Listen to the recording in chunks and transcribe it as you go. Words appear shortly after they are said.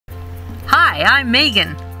Hi, I'm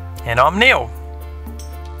Megan. And I'm Neil.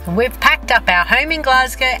 And we've packed up our home in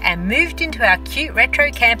Glasgow and moved into our cute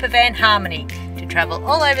retro camper van Harmony to travel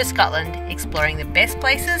all over Scotland, exploring the best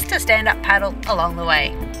places to stand up paddle along the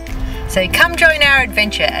way. So come join our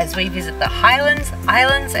adventure as we visit the Highlands,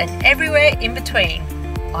 Islands and everywhere in between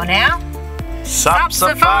on our SUP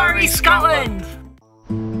Safari Scotland!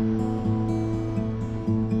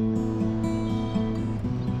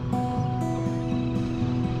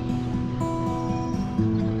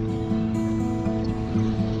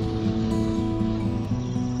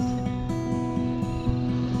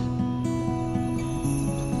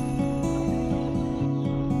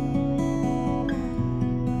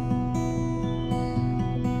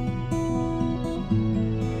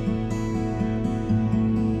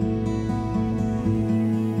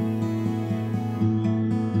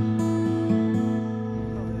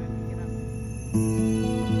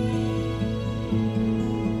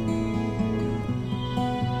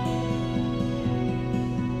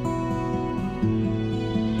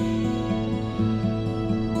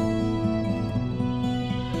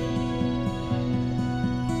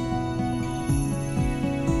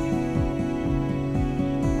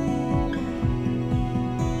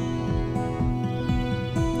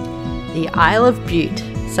 The Isle of Bute,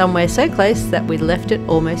 somewhere so close that we left it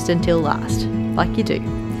almost until last, like you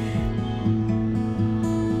do.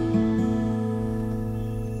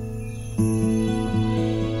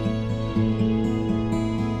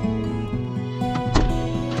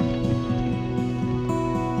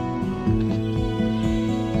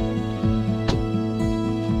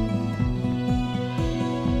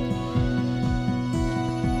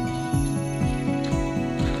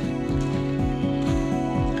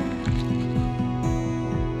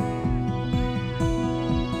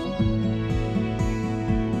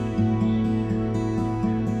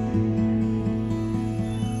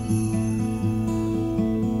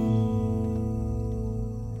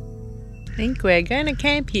 I think we're going to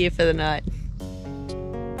camp here for the night.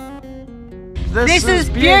 This is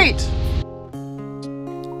Bute!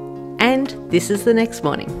 And this is the next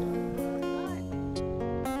morning.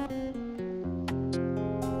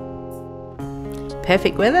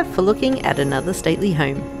 Perfect weather for looking at another stately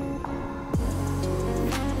home.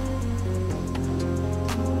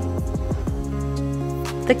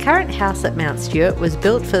 The current house at Mount Stuart was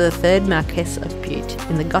built for the 3rd Marquess of Bute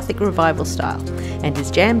in the Gothic Revival style and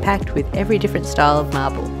is jam-packed with every different style of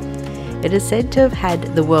marble. It is said to have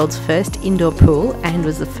had the world's first indoor pool and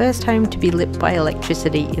was the first home to be lit by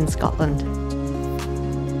electricity in Scotland.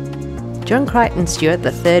 John Crichton Stuart,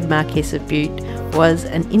 the 3rd Marquess of Bute, was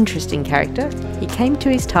an interesting character. He came to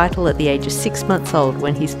his title at the age of 6 months old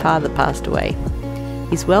when his father passed away.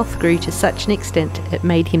 His wealth grew to such an extent it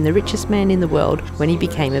made him the richest man in the world when he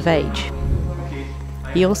became of age.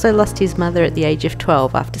 He also lost his mother at the age of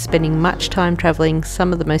 12 after spending much time travelling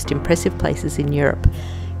some of the most impressive places in Europe.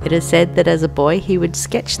 It is said that as a boy he would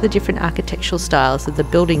sketch the different architectural styles of the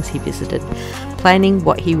buildings he visited, planning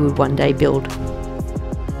what he would one day build.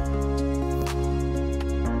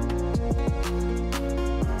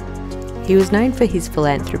 He was known for his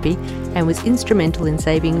philanthropy and was instrumental in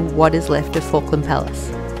saving what is left of Falkland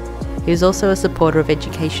Palace. He was also a supporter of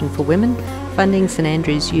education for women, funding St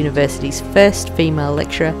Andrews University's first female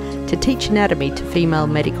lecturer to teach anatomy to female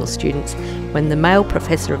medical students when the male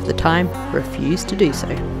professor of the time refused to do so.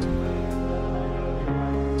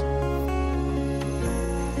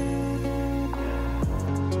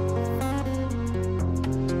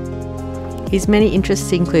 His many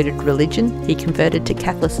interests included religion. He converted to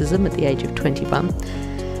Catholicism at the age of 21,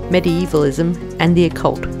 medievalism and the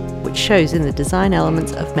occult, which shows in the design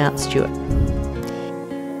elements of Mount Stuart.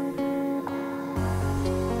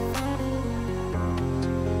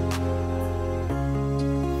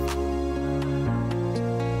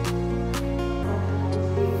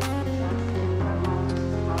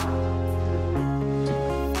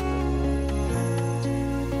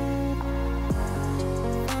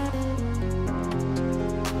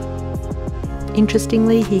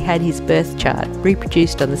 Interestingly, he had his birth chart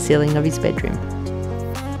reproduced on the ceiling of his bedroom.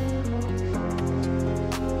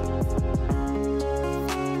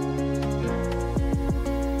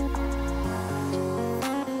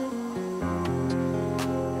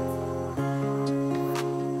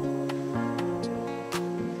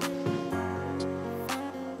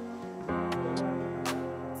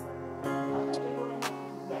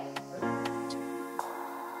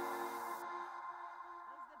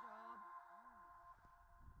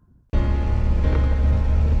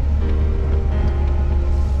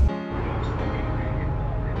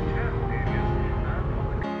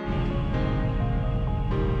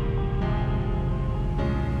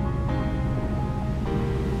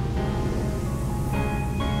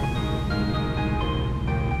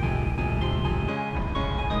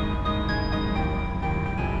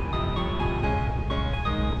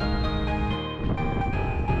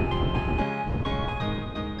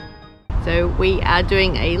 So we are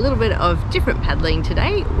doing a little bit of different paddling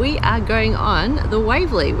today. We are going on the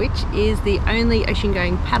Waverley, which is the only ocean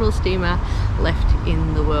going paddle steamer left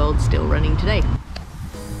in the world still running today.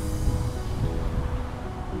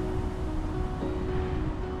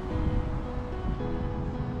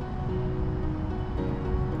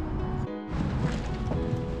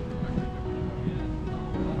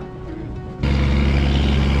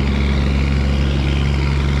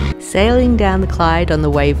 Sailing down the Clyde on the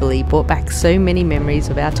Waverley brought back so many memories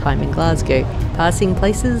of our time in Glasgow, passing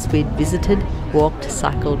places we'd visited, walked,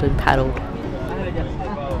 cycled and paddled.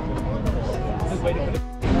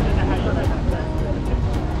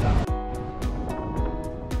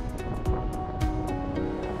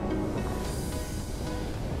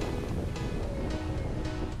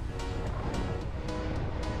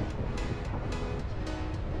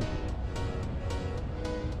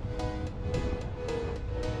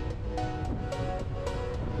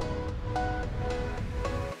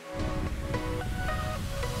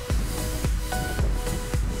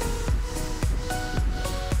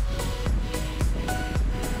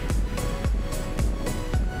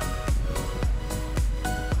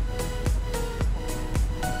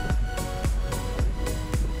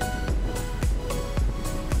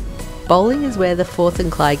 Bowling is where the Firth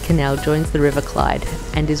and Clyde Canal joins the River Clyde,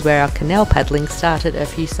 and is where our canal paddling started a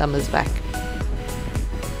few summers back.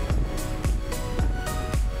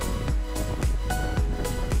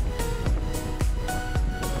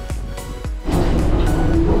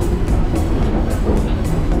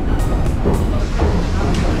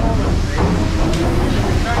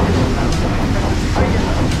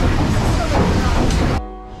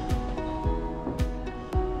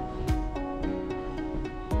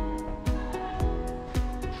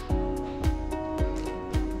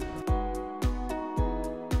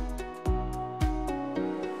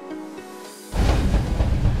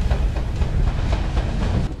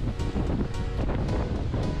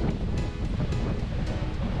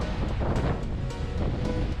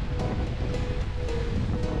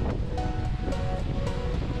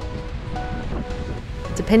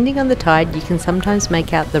 Depending on the tide, you can sometimes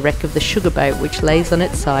make out the wreck of the sugar boat which lays on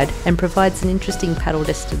its side and provides an interesting paddle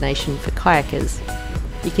destination for kayakers.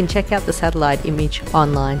 You can check out the satellite image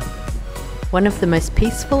online. One of the most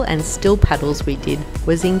peaceful and still paddles we did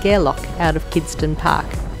was in Gairloch out of Kidston Park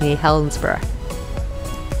near Helensburgh.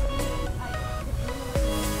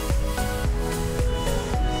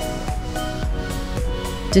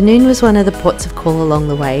 Dunoon was one of the ports of call along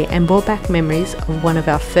the way and brought back memories of one of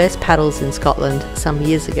our first paddles in Scotland some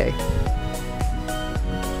years ago.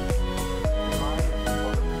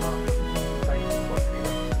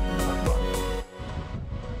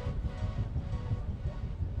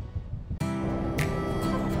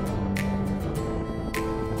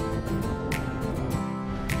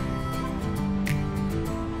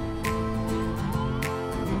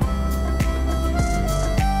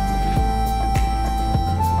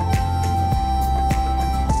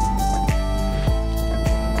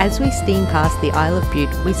 As we steam past the Isle of Bute,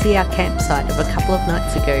 we see our campsite of a couple of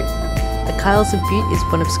nights ago. The Isle of Bute is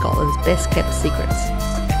one of Scotland's best kept secrets.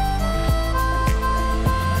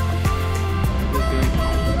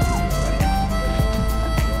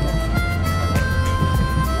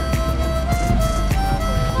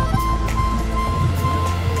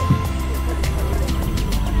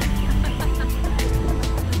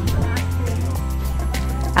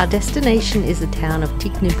 Our destination is the town of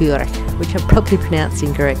Tignaburach, which I've probably pronounced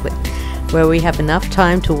incorrectly, where we have enough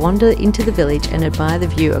time to wander into the village and admire the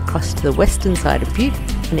view across to the western side of Bute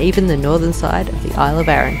and even the northern side of the Isle of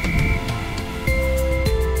Arran.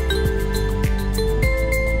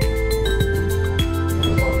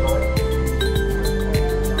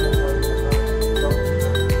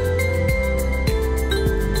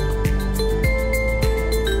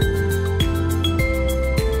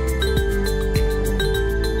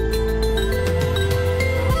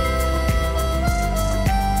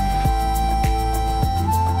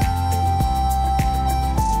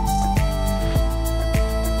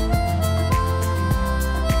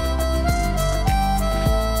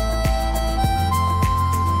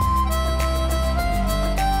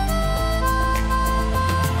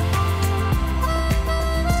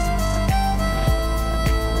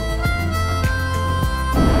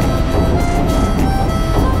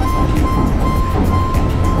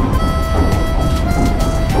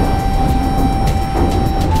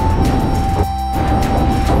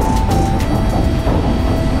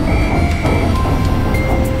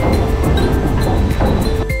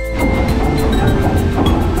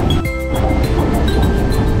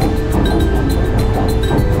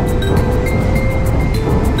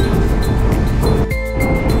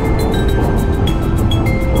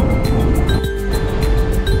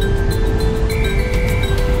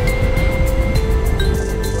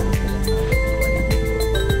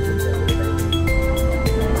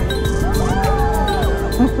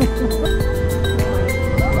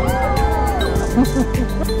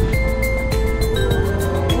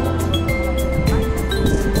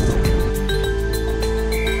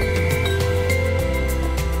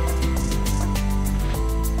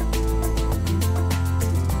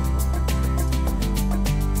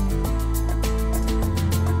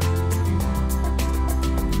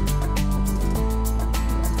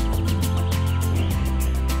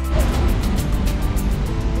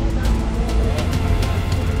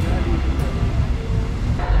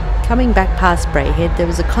 Coming back past Brayhead, there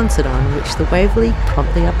was a concert on which the Waverley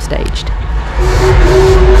promptly upstaged.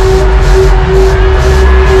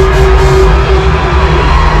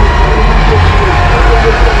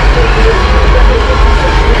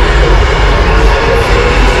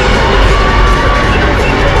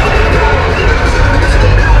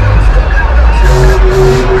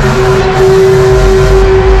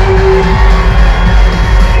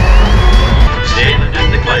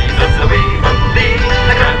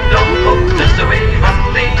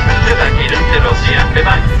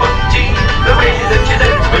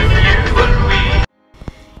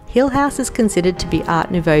 Hill House is considered to be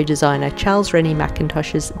Art Nouveau designer Charles Rennie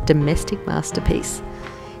Mackintosh's domestic masterpiece.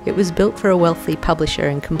 It was built for a wealthy publisher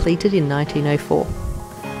and completed in 1904.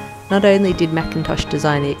 Not only did Mackintosh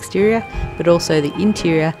design the exterior, but also the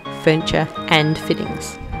interior, furniture and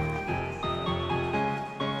fittings.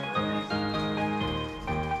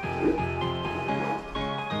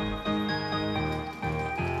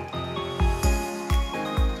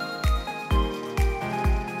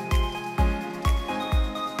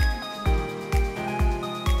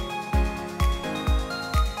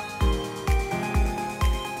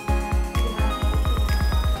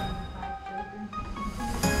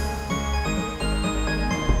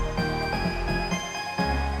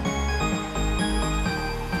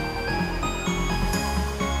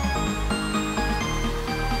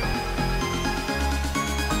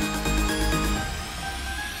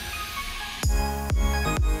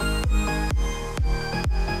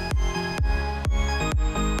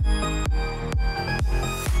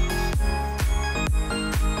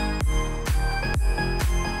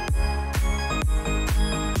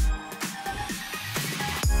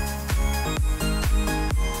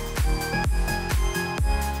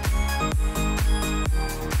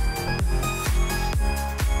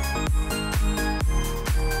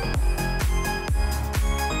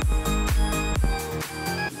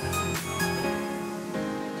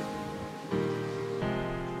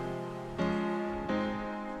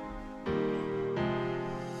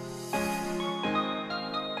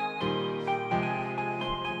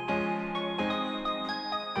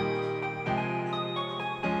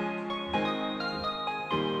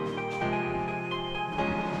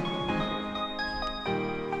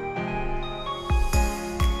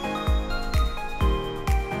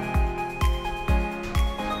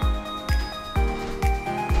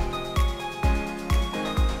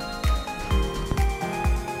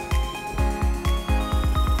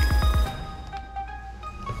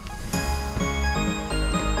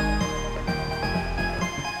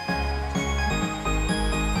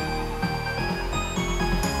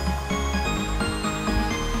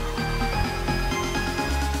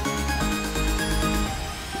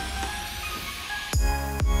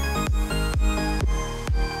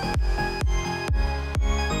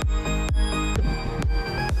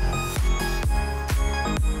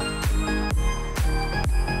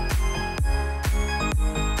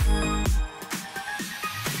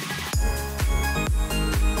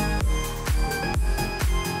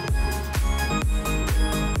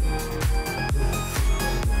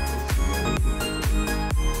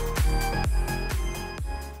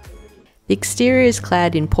 The exterior is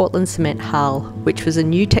clad in Portland cement hull, which was a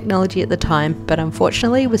new technology at the time, but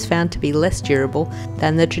unfortunately was found to be less durable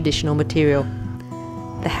than the traditional material.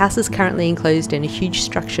 The house is currently enclosed in a huge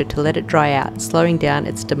structure to let it dry out, slowing down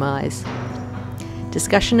its demise.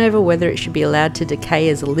 Discussion over whether it should be allowed to decay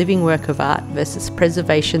as a living work of art versus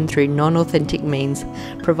preservation through non-authentic means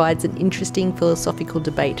provides an interesting philosophical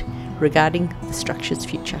debate regarding the structure's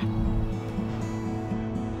future.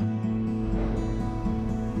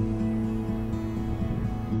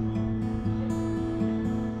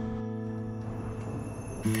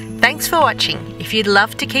 Thanks for watching. If you'd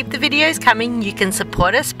love to keep the videos coming, you can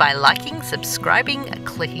support us by liking, subscribing,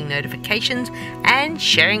 clicking notifications and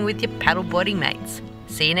sharing with your paddleboarding mates.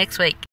 See you next week.